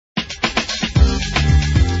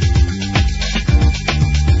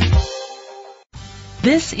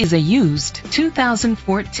This is a used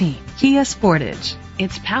 2014 Kia Sportage.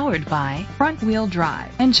 It's powered by front-wheel drive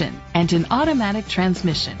engine and an automatic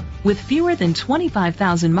transmission. With fewer than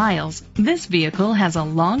 25,000 miles, this vehicle has a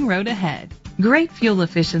long road ahead. Great fuel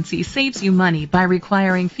efficiency saves you money by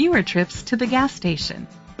requiring fewer trips to the gas station.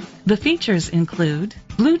 The features include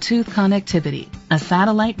Bluetooth connectivity, a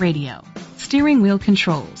satellite radio, steering wheel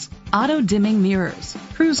controls, auto-dimming mirrors,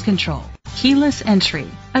 cruise control, keyless entry,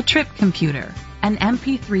 a trip computer, an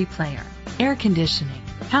MP3 player, air conditioning,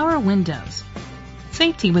 power windows.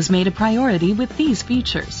 Safety was made a priority with these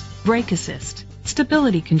features: brake assist,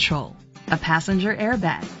 stability control, a passenger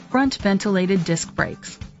airbag, front ventilated disc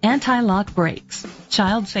brakes, anti-lock brakes,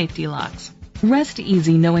 child safety locks. Rest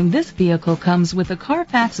easy knowing this vehicle comes with a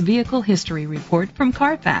Carfax Vehicle History Report from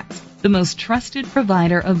Carfax, the most trusted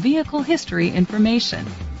provider of vehicle history information.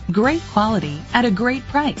 Great quality at a great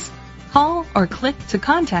price. Call or click to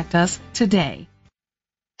contact us today.